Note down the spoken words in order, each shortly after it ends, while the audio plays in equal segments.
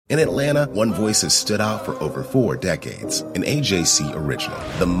In Atlanta, one voice has stood out for over 4 decades. An AJC original,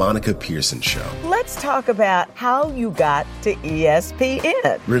 The Monica Pearson Show. Let's talk about how you got to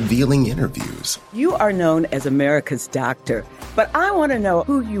ESPN. Revealing interviews. You are known as America's doctor, but I want to know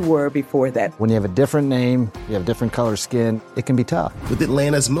who you were before that. When you have a different name, you have different color skin, it can be tough. With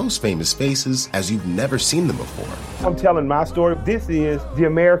Atlanta's most famous faces as you've never seen them before. I'm telling my story. This is the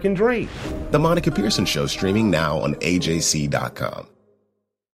American dream. The Monica Pearson Show, streaming now on AJC.com.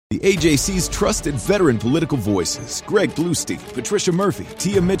 The AJC's trusted veteran political voices, Greg Bluestein, Patricia Murphy,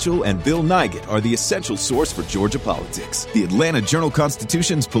 Tia Mitchell, and Bill Nygaard, are the essential source for Georgia politics. The Atlanta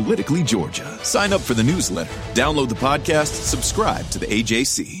Journal-Constitution's Politically Georgia. Sign up for the newsletter, download the podcast, subscribe to the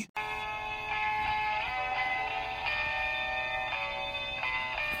AJC.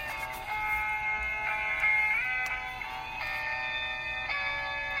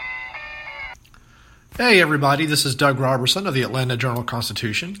 Hey everybody, this is Doug Robertson of the Atlanta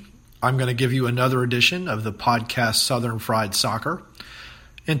Journal-Constitution. I'm going to give you another edition of the podcast Southern Fried Soccer.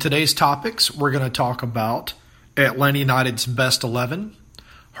 In today's topics, we're going to talk about Atlanta United's best 11,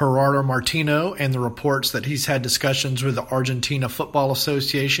 Gerardo Martino and the reports that he's had discussions with the Argentina Football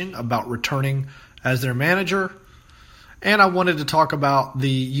Association about returning as their manager, and I wanted to talk about the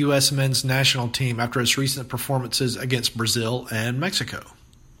U.S. men's national team after its recent performances against Brazil and Mexico.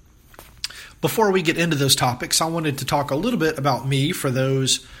 Before we get into those topics, I wanted to talk a little bit about me for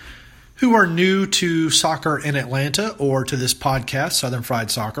those who are new to soccer in Atlanta or to this podcast, Southern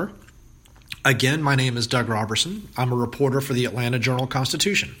Fried Soccer. Again, my name is Doug Robertson. I'm a reporter for the Atlanta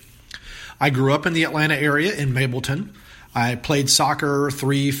Journal-Constitution. I grew up in the Atlanta area in Mableton. I played soccer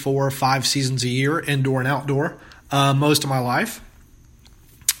 3, 4, 5 seasons a year, indoor and outdoor, most of my life.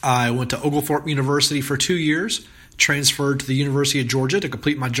 I went to Oglethorpe University for 2 years, transferred to the University of Georgia to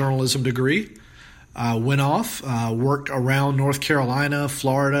complete my journalism degree. Went off, worked around North Carolina,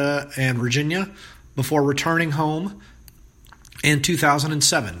 Florida, and Virginia before returning home in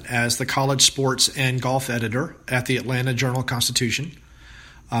 2007 as the college sports and golf editor at the Atlanta Journal-Constitution.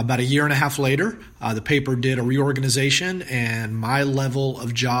 About a year and a half later, the paper did a reorganization and my level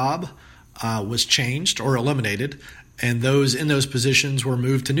of job was changed or eliminated, and those in those positions were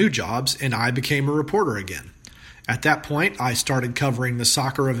moved to new jobs, and I became a reporter again. At that point, I started covering the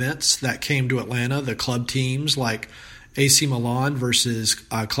soccer events that came to Atlanta, the club teams like AC Milan versus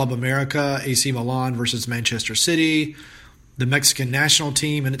Club America, AC Milan versus Manchester City, the Mexican national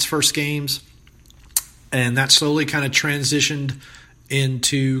team in its first games, and that slowly kind of transitioned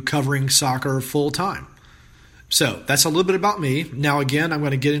into covering soccer full time. So that's a little bit about me. Now, again, I'm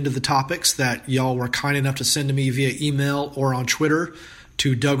going to get into the topics that y'all were kind enough to send to me via email or on Twitter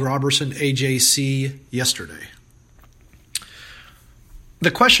to Doug Robertson AJC yesterday. The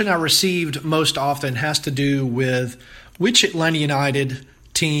question I received most often has to do with which Atlanta United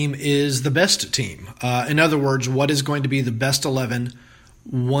team is the best team. In other words, what is going to be the best 11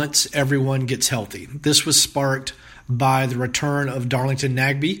 once everyone gets healthy? This was sparked by the return of Darlington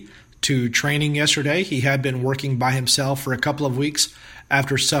Nagbe to training yesterday. He had been working by himself for a couple of weeks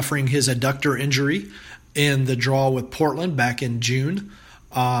after suffering his adductor injury in the draw with Portland back in June.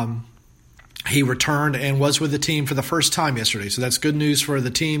 He returned and was with the team for the first time yesterday. So that's good news for the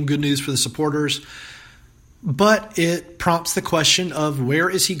team, good news for the supporters. But it prompts the question of where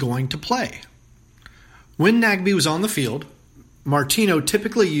is he going to play? When Nagbe was on the field, Martino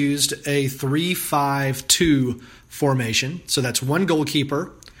typically used a 3-5-2 formation. So that's one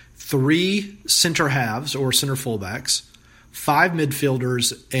goalkeeper, 3 center halves or center fullbacks, 5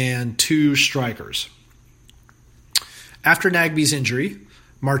 midfielders, and 2 strikers. After Nagbe's injury,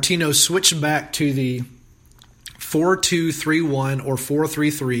 Martino switched back to the 4-2-3-1 or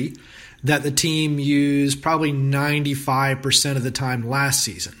 4-3-3 that the team used probably 95% of the time last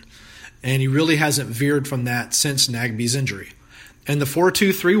season. And he really hasn't veered from that since Nagbe's injury. And the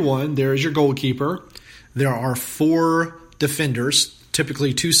 4-2-3-1, there is your goalkeeper. There are 4 defenders,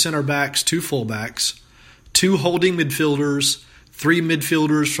 typically 2 center backs, 2 fullbacks, 2 holding midfielders, 3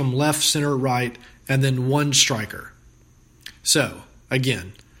 midfielders from left, center, right, and then 1 striker. So,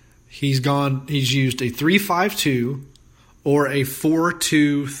 again, he's used a 3-5-2 or a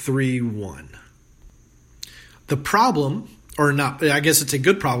 4-2-3-1. The problem, or not, I guess it's a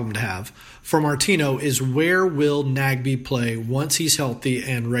good problem to have for Martino, is where will Nagbe play once he's healthy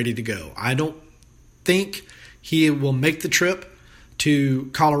and ready to go? I don't think he will make the trip to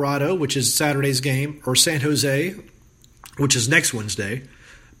Colorado, which is Saturday's game, or San Jose, which is next Wednesday.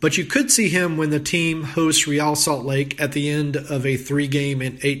 But you could see him when the team hosts Real Salt Lake at the end of a 3-game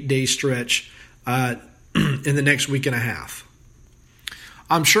and 8-day stretch in the next week and a half.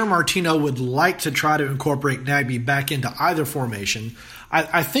 I'm sure Martino would like to try to incorporate Nagbe back into either formation.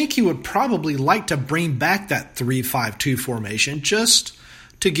 I think he would probably like to bring back that 3-5-2 formation just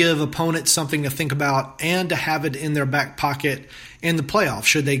to give opponents something to think about and to have it in their back pocket in the playoffs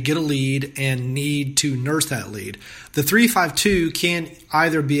should they get a lead and need to nurse that lead. The 3-5-2 can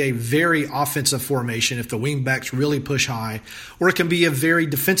either be a very offensive formation if the wingbacks really push high, or it can be a very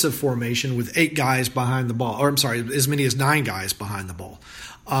defensive formation with 8 guys behind the ball, or I'm sorry, as many as 9 guys behind the ball.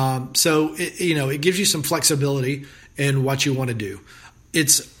 So it gives you some flexibility in what you want to do.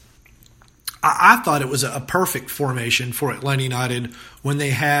 I thought it was a perfect formation for Atlanta United when they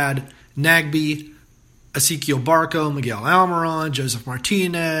had Nagbe, Ezequiel Barco, Miguel Almiron, Joseph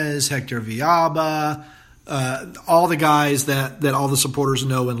Martinez, Hector Villalba, all the guys that all the supporters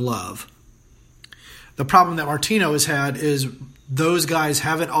know and love. The problem that Martino has had is those guys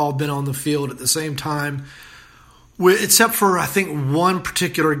haven't all been on the field at the same time, except for, I think, one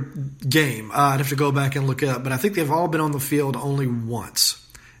particular game. I'd have to go back and look it up, but I think they've all been on the field only once.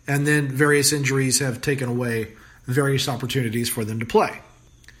 And then various injuries have taken away various opportunities for them to play.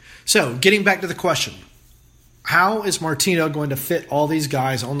 So, getting back to the question, how is Martino going to fit all these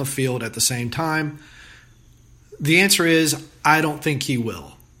guys on the field at the same time? The answer is, I don't think he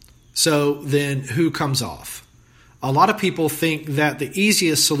will. So, then who comes off? A lot of people think that the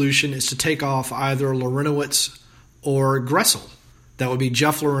easiest solution is to take off either Larentowicz or Gressel. That would be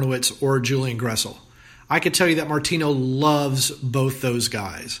Jeff Larentowicz or Julian Gressel. I can tell you that Martino loves both those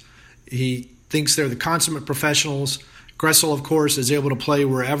guys. He thinks they're the consummate professionals. Gressel, of course, is able to play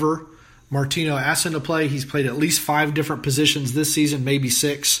wherever Martino asks him to play. He's played at least 5 different positions this season, maybe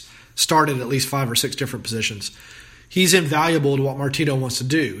 6. Started at least 5 or 6 different positions. He's invaluable to what Martino wants to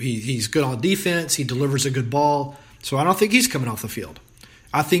do. He's good on defense. He delivers a good ball. So I don't think he's coming off the field.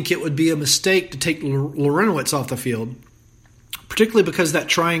 I think it would be a mistake to take Larentowicz off the field, particularly because that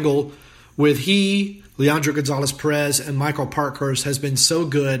triangle with he, Leandro Gonzalez-Perez, and Michael Parkhurst has been so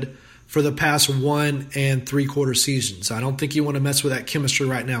good for the past 1 3/4 seasons. I don't think you want to mess with that chemistry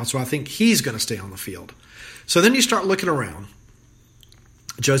right now, so I think he's going to stay on the field. So then you start looking around.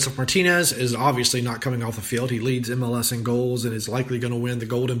 Joseph Martinez is obviously not coming off the field. He leads MLS in goals and is likely going to win the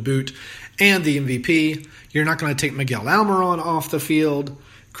Golden Boot and the MVP. You're not going to take Miguel Almiron off the field.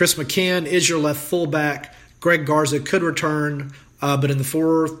 Chris McCann is your left fullback. Greg Garza could return, but in the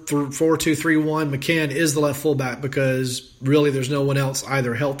 4-2-3-1, McCann is the left fullback because really there's no one else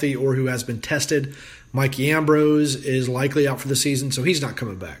either healthy or who has been tested. Mikey Ambrose is likely out for the season, so he's not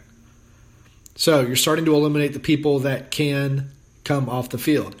coming back. So you're starting to eliminate the people that can come off the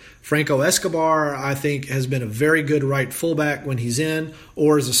field. Franco Escobar, I think, has been a very good right fullback when he's in,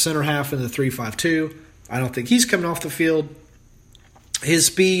 or as a center half in the 3-5-2. I don't think he's coming off the field. His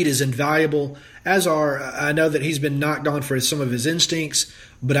speed is invaluable, I know that he's been knocked on for some of his instincts,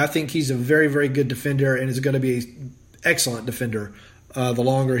 but I think he's a very, very good defender and is going to be an excellent defender the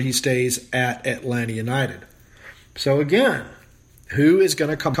longer he stays at Atlanta United. So again, who is going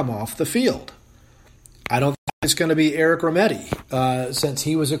to come off the field? I don't think it's going to be Eric Remedi, since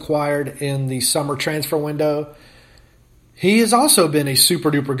he was acquired in the summer transfer window. He has also been a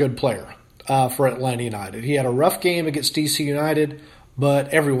super-duper good player for Atlanta United. He had a rough game against DC United, but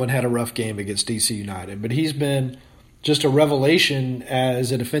everyone had a rough game against DC United. But he's been just a revelation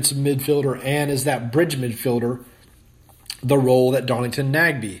as a defensive midfielder and as that bridge midfielder, the role that Darlington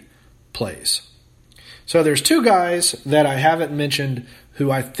Nagbe plays. So there's 2 guys that I haven't mentioned who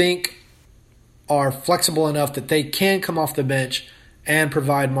I think are flexible enough that they can come off the bench and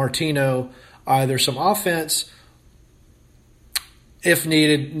provide Martino either some offense if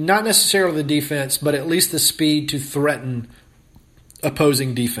needed, not necessarily the defense, but at least the speed to threaten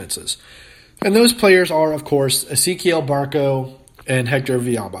opposing defenses. And those players are, of course, Ezequiel Barco and Hector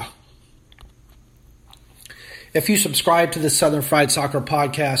Villalba. If you subscribe to the Southern Fried Soccer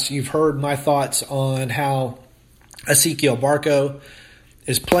podcast, you've heard my thoughts on how Ezequiel Barco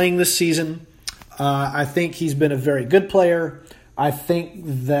is playing this season. I think he's been a very good player. I think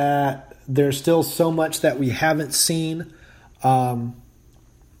that there's still so much that we haven't seen from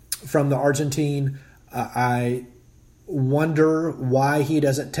the Argentine. I wonder why he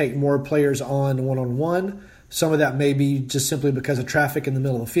doesn't take more players on one-on-one. Some of that may be just simply because of traffic in the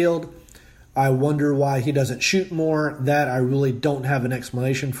middle of the field. I wonder why he doesn't shoot more. That I really don't have an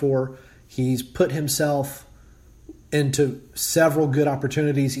explanation for. He's put himself into several good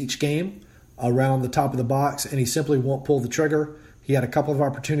opportunities each game around the top of the box, and he simply won't pull the trigger. He had a couple of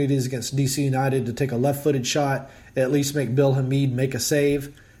opportunities against DC United to take a left-footed shot, at least make Bill Hamid make a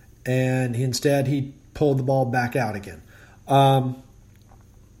save, and instead he pulled the ball back out again.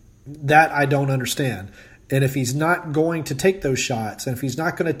 That I don't understand. And if he's not going to take those shots, and if he's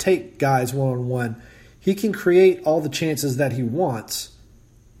not going to take guys one-on-one, he can create all the chances that he wants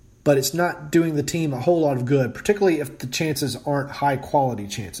but it's not doing the team a whole lot of good, particularly if the chances aren't high-quality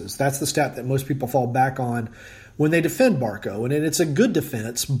chances. That's the stat that most people fall back on when they defend Barco. And it's a good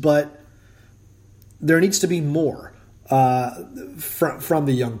defense, but there needs to be more from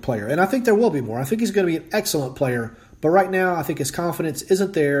the young player. And I think there will be more. I think he's going to be an excellent player, but right now I think his confidence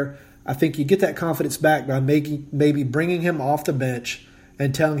isn't there. I think you get that confidence back by maybe bringing him off the bench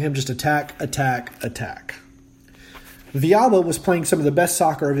and telling him just attack, attack, attack. Villalba was playing some of the best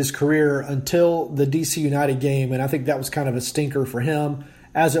soccer of his career until the DC United game, and I think that was kind of a stinker for him,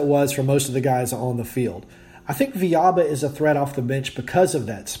 as it was for most of the guys on the field. I think Villalba is a threat off the bench because of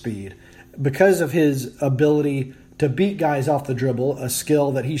that speed, because of his ability to beat guys off the dribble, a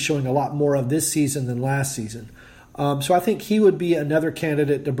skill that he's showing a lot more of this season than last season. So I think he would be another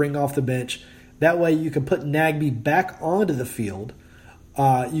candidate to bring off the bench. That way you can put Nagbe back onto the field.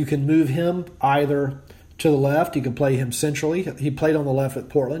 You can move him either to the left. You can play him centrally. He played on the left at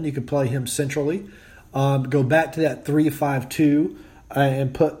Portland. You could play him centrally. Go back to that 3-5-2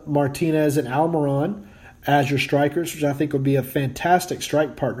 and put Martinez and Almiron as your strikers, which I think would be a fantastic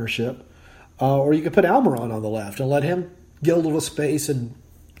strike partnership. Or you could put Almiron on the left and let him get a little space and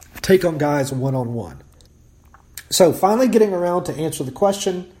take on guys one-on-one. So finally getting around to answer the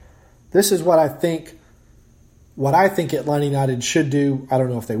question, this is what I think Atlanta United should do. I don't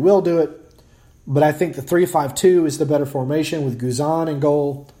know if they will do it, but I think the 3-5-2 is the better formation with Guzan in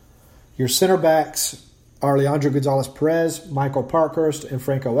goal. Your center backs are Leandro Gonzalez-Perez, Michael Parkhurst, and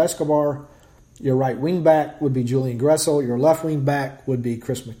Franco Escobar. Your right wing back would be Julian Gressel. Your left wing back would be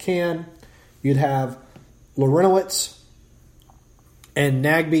Chris McCann. You'd have Lorenowitz and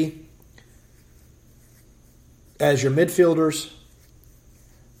Nagbe as your midfielders.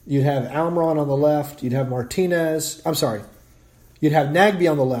 You'd have Almiron on the left. You'd have Martinez. You'd have Nagbe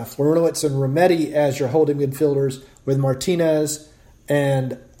on the left, Lorenowitz and Remedi as your holding midfielders, with Martinez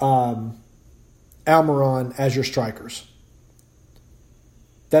and Almiron as your strikers.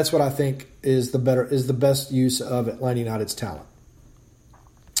 That's what I think is the best use of Atlanta United's talent.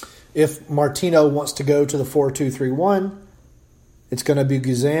 If Martino wants to go to the 4-2-3-1, it's going to be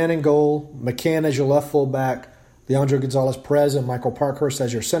Guzan in goal, McCann as your left fullback, Leandro Gonzalez-Perez and Michael Parkhurst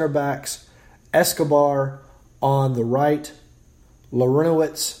as your center backs, Escobar on the right,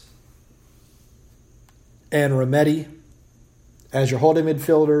 Lorenowitz and Remedi as your holding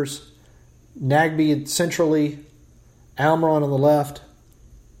midfielders, Nagbe centrally, Almiron on the left,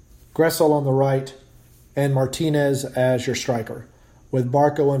 Gressel on the right, and Martinez as your striker, with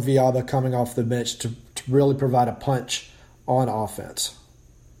Barco and Villalba coming off the bench to really provide a punch on offense.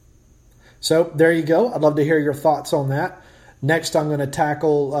 So there you go. I'd love to hear your thoughts on that. Next, I'm going to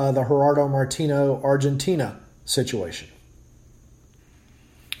tackle the Gerardo Martino Argentina situation.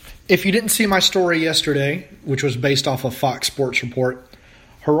 If you didn't see my story yesterday, which was based off a Fox Sports report,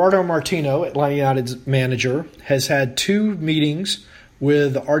 Gerardo Martino, Atlanta United's manager, has had 2 meetings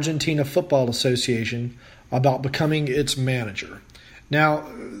with the Argentina Football Association about becoming its manager. Now,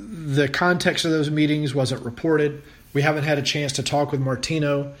 the context of those meetings wasn't reported. We haven't had a chance to talk with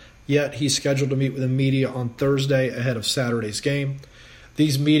Martino yet. He's scheduled to meet with the media on Thursday ahead of Saturday's game.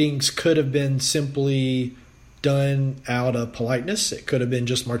 These meetings could have been simply done out of politeness. It could have been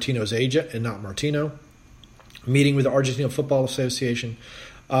just Martino's agent and not Martino. Meeting with the Argentina Football Association.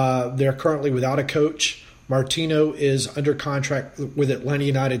 They're currently without a coach. Martino is under contract with Atlanta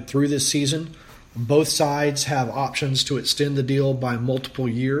United through this season. Both sides have options to extend the deal by multiple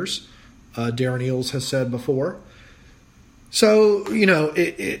years, Darren Eales has said before. So,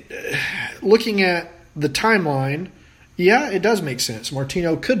 looking at the timeline, yeah, it does make sense.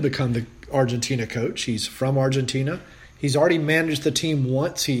 Martino could become the Argentina coach. He's from Argentina. He's already managed the team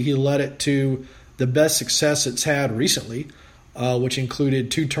once. He led it to the best success it's had recently, which included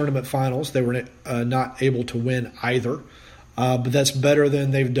 2 tournament finals. They were not able to win either. But that's better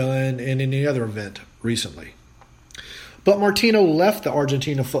than they've done in any other event recently. But Martino left the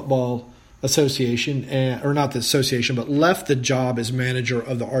Argentina Football Association, or not the association, but left the job as manager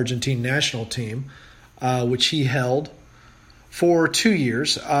of the Argentine national team, which he held for 2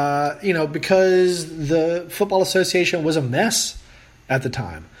 years, because the Football Association was a mess at the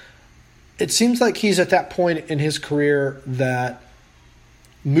time. It seems like he's at that point in his career that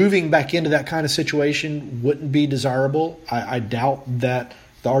moving back into that kind of situation wouldn't be desirable. I doubt that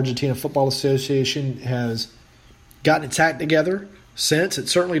the Argentina Football Association has gotten its act together since. It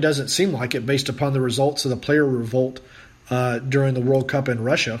certainly doesn't seem like it based upon the results of the player revolt during the World Cup in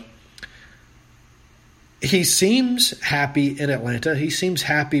Russia. He seems happy in Atlanta. He seems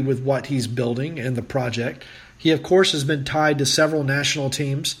happy with what he's building and the project. He, of course, has been tied to several national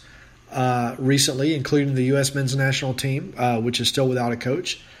teams recently, including the U.S. men's national team, which is still without a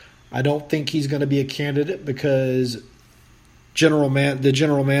coach. I don't think he's going to be a candidate because the general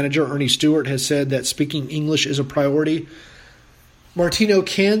manager, Ernie Stewart, has said that speaking English is a priority. Martino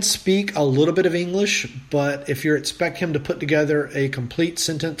can speak a little bit of English, but if you expect him to put together a complete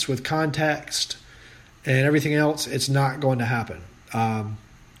sentence with context and everything else, it's not going to happen.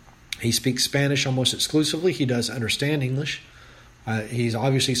 He speaks Spanish almost exclusively. He does understand English. He's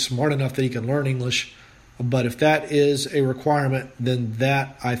obviously smart enough that he can learn English. But if that is a requirement, then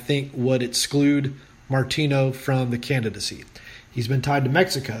that, I think, would exclude Martino from the candidacy. He's been tied to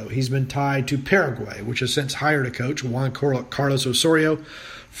Mexico. He's been tied to Paraguay, which has since hired a coach, Juan Carlos Osorio,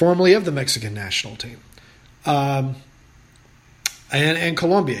 formerly of the Mexican national team. And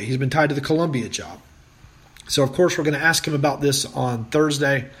Colombia. He's been tied to the Colombia job. So, of course, we're going to ask him about this on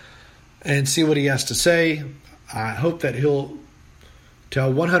Thursday and see what he has to say. I hope that he'll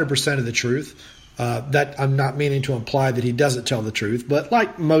tell 100% of the truth. That I'm not meaning to imply that he doesn't tell the truth, but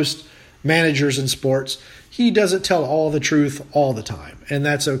like most managers in sports, he doesn't tell all the truth all the time, and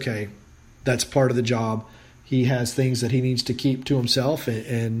that's okay. That's part of the job. He has things that he needs to keep to himself,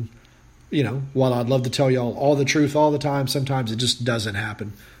 and you know, while I'd love to tell y'all all the truth all the time, sometimes it just doesn't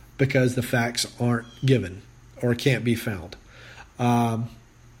happen because the facts aren't given or can't be found, and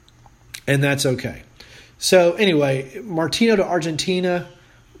that's okay. So anyway, Martino to Argentina,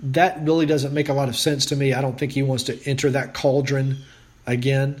 that really doesn't make a lot of sense to me. I don't think he wants to enter that cauldron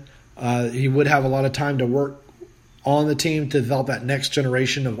again. He would have a lot of time to work on the team to develop that next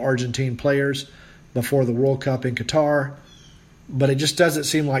generation of Argentine players before the World Cup in Qatar. But it just doesn't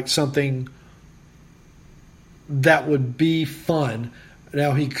seem like something that would be fun.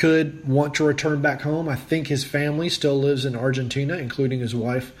 Now, he could want to return back home. I think his family still lives in Argentina, including his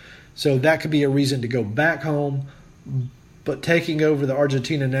wife. So that could be a reason to go back home. But taking over the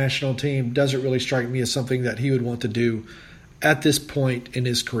Argentina national team doesn't really strike me as something that he would want to do at this point in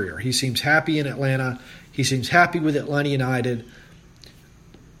his career. He seems happy in Atlanta. He seems happy with Atlanta United.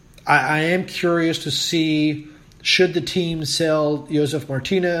 I am curious to see, should the team sell Josef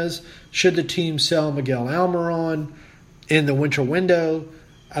Martinez? Should the team sell Miguel Almiron in the winter window?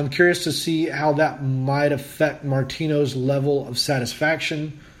 I'm curious to see how that might affect Martino's level of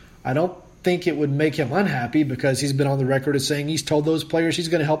satisfaction. I don't think it would make him unhappy because he's been on the record as saying he's told those players he's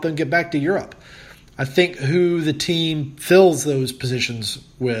going to help them get back to Europe. I think who the team fills those positions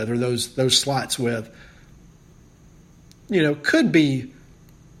with or those slots with, you know, could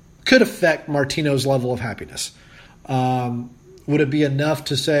affect Martino's level of happiness. Would it be enough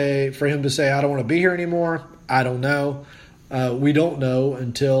for him to say, I don't want to be here anymore? I don't know. We don't know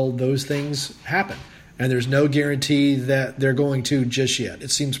until those things happen. And there's no guarantee that they're going to just yet. It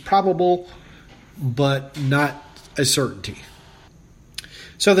seems probable, but not a certainty.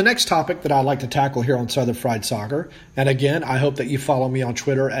 So the next topic that I'd like to tackle here on Southern Fried Soccer, and again, I hope that you follow me on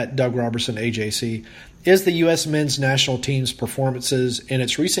Twitter at Doug Robertson AJC, is the U.S. men's national team's performances in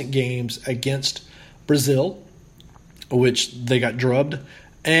its recent games against Brazil, which they got drubbed,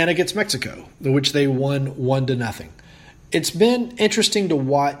 and against Mexico, which they won 1-0. It's been interesting to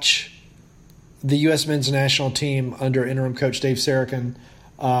watch the U.S. men's national team under interim coach Dave Sarachan.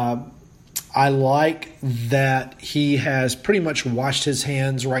 I like that he has pretty much washed his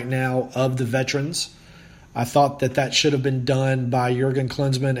hands right now of the veterans. I thought that should have been done by Jurgen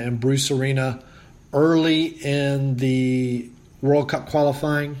Klinsmann and Bruce Arena early in the World Cup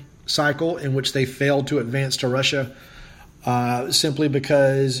qualifying cycle, in which they failed to advance to Russia, simply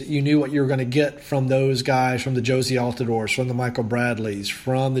because you knew what you were going to get from those guys, from the Josie Altidores, from the Michael Bradleys,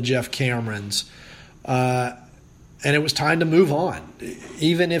 from the Jeff Camerons. And it was time to move on.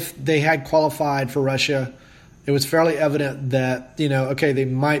 Even if they had qualified for Russia, it was fairly evident that, they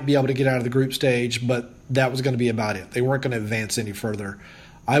might be able to get out of the group stage, but that was going to be about it. They weren't going to advance any further.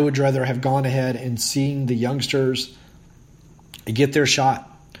 I would rather have gone ahead and seen the youngsters get their shot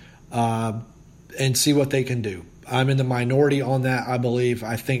and see what they can do. I'm in the minority on that, I believe.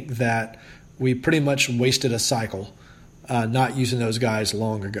 I think that we pretty much wasted a cycle not using those guys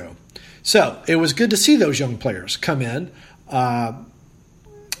long ago. So it was good to see those young players come in.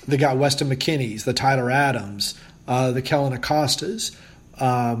 The guy Weston McKinney's, the Tyler Adams, the Kellen Acostas,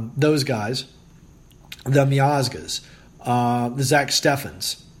 those guys, the Miazgas, the Zach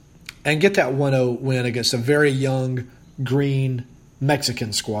Steffens, and get that 1-0 win against a very young, green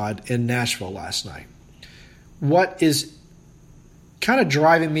Mexican squad in Nashville last night. What is kind of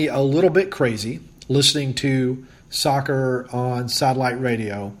driving me a little bit crazy listening to soccer on satellite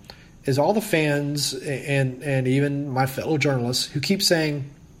radio is all the fans and even my fellow journalists who keep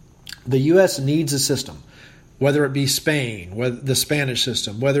saying the U.S. needs a system, whether it be Spain, whether the Spanish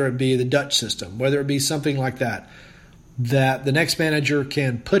system, whether it be the Dutch system, whether it be something like that. that the next manager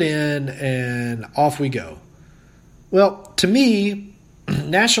can put in and off we go. Well, to me,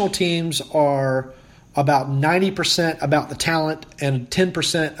 national teams are about 90% about the talent and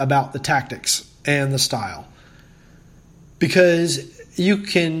 10% about the tactics and the style. Because you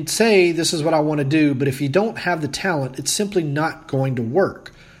can say this is what I want to do, but if you don't have the talent, it's simply not going to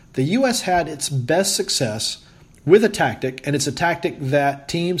work. The U.S. had its best success with a tactic, and it's a tactic that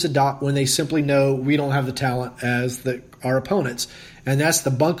teams adopt when they simply know we don't have the talent as our opponents, and that's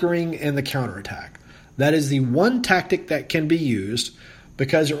the bunkering and the counterattack. That is the one tactic that can be used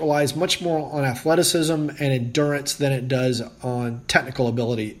because it relies much more on athleticism and endurance than it does on technical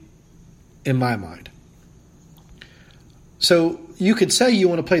ability, in my mind. So you could say you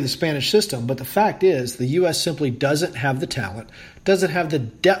want to play the Spanish system, but the fact is the U.S. simply doesn't have the talent, doesn't have the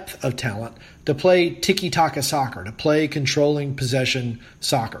depth of talent to play tiki-taka soccer, to play controlling possession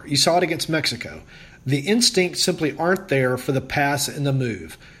soccer. You saw it against Mexico. The instincts simply aren't there for the pass and the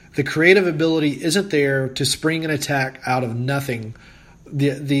move. The creative ability isn't there to spring an attack out of nothing.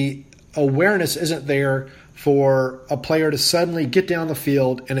 The awareness isn't there for a player to suddenly get down the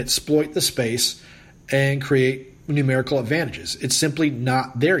field and exploit the space and create numerical advantages. It's simply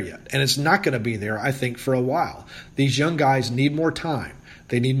not there yet, and it's not going to be there, I think, for a while. These young guys need more time.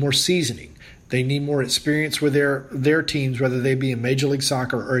 They need more seasoning. They need more experience with their teams, whether they be in Major League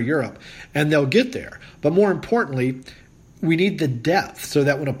Soccer or Europe, and they'll get there. But more importantly, we need the depth so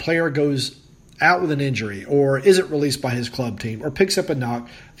that when a player goes out with an injury or isn't released by his club team or picks up a knock,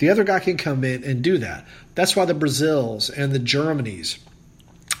 the other guy can come in and do that. That's why the Brazils and the Germanys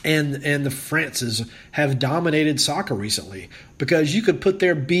and the Frances have dominated soccer recently, because you could put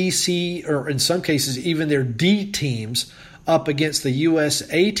their B, C, or in some cases even their D teams up against the US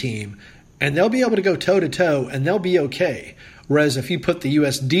A team, and they'll be able to go toe-to-toe and they'll be okay. Whereas if you put the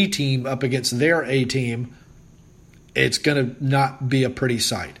US D team up against their A team, it's going to not be a pretty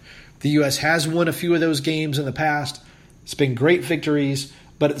sight. The U.S. has won a few of those games in the past. It's been great victories,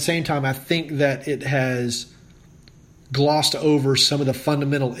 but at the same time, I think that it has glossed over some of the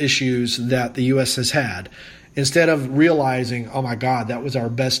fundamental issues that the U.S. has had. Instead of realizing, oh my God, that was our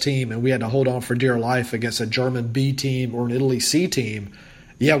best team and we had to hold on for dear life against a German B team or an Italy C team,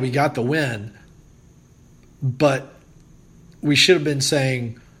 yeah, we got the win, but we should have been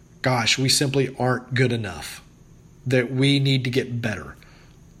saying, gosh, we simply aren't good enough, that we need to get better.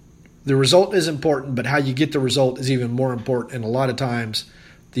 The result is important, but how you get the result is even more important. And a lot of times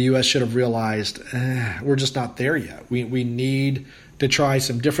the U.S. should have realized we're just not there yet. We need to try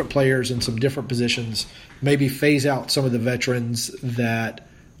some different players in some different positions, maybe phase out some of the veterans that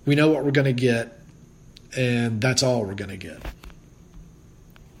we know what we're going to get, and that's all we're going to get.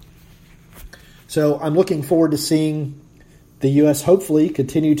 So I'm looking forward to seeing the U.S. hopefully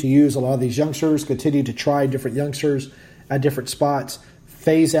continue to use a lot of these youngsters, continue to try different youngsters at different spots,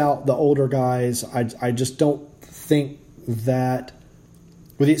 phase out the older guys. I just don't think that,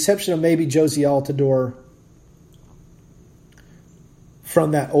 with the exception of maybe Josie Altidore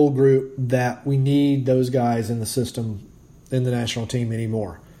from that old group, that we need those guys in the system in the national team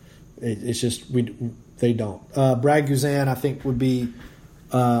anymore. It's just they don't. Brad Guzan, I think, would be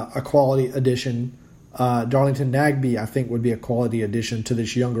a quality addition. Darlington Nagbe, I think, would be a quality addition to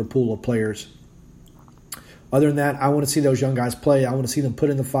this younger pool of players. Other than that, I want to see those young guys play. I want to see them put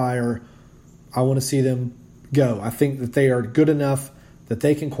in the fire. I want to see them go. I think that they are good enough that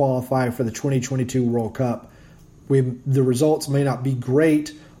they can qualify for the 2022 World Cup. The results may not be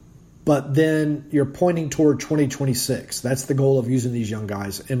great, but then you're pointing toward 2026. That's the goal of using these young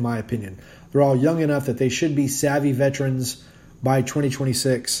guys, in my opinion. They're all young enough that they should be savvy veterans by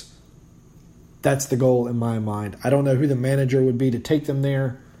 2026. That's the goal in my mind. I don't know who the manager would be to take them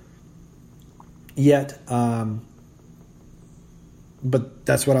there yet, but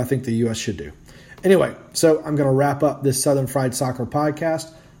that's what I think the U.S. should do. Anyway, so I'm going to wrap up this Southern Fried Soccer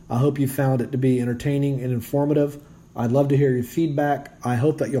podcast. I hope you found it to be entertaining and informative. I'd love to hear your feedback. I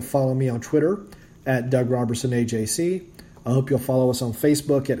hope that you'll follow me on Twitter at Doug Robertson AJC. I hope you'll follow us on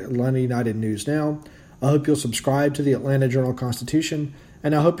Facebook at Atlanta United News Now. I hope you'll subscribe to the Atlanta Journal-Constitution,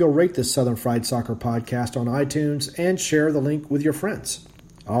 and I hope you'll rate this Southern Fried Soccer podcast on iTunes and share the link with your friends.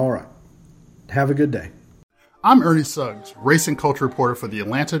 All right. Have a good day. I'm Ernie Suggs, race and culture reporter for the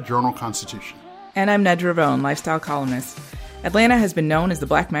Atlanta Journal-Constitution. And I'm Nedra Ravone, lifestyle columnist. Atlanta has been known as the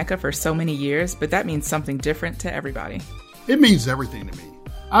Black Mecca for so many years, but that means something different to everybody. It means everything to me.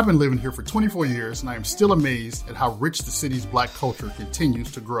 I've been living here for 24 years, and I am still amazed at how rich the city's Black culture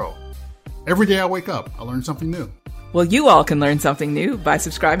continues to grow. Every day I wake up, I learn something new. Well, you all can learn something new by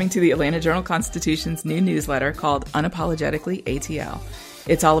subscribing to the Atlanta Journal-Constitution's new newsletter called Unapologetically ATL.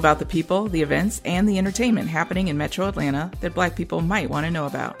 It's all about the people, the events, and the entertainment happening in Metro Atlanta that Black people might want to know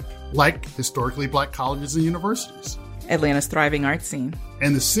about. Like historically Black colleges and universities, Atlanta's thriving art scene,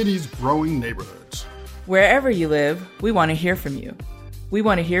 and the city's growing neighborhoods. Wherever you live, we want to hear from you. We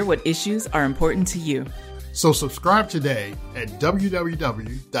want to hear what issues are important to you. So subscribe today at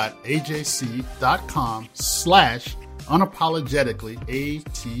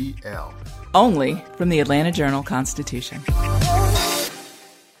www.ajc.com/unapologeticallyATL. Only from the Atlanta Journal-Constitution.